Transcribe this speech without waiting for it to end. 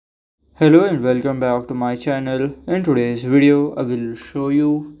Hello and welcome back to my channel. In today's video, I will show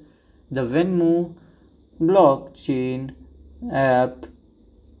you the Venmo blockchain app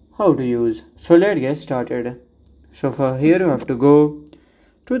how to use. So let's get started. So for here you have to go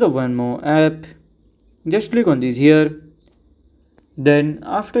to the Venmo app. Just click on this here. Then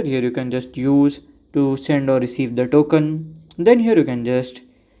after here you can just use to send or receive the token. Then here you can just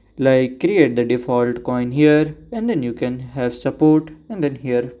create the default coin here, and then you can have support, and then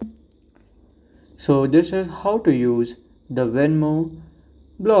here. So this is how to use the Venmo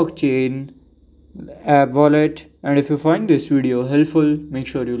blockchain app wallet, and if you find this video helpful, make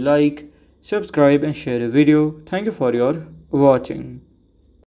sure you like, subscribe and share the video. Thank you for your watching.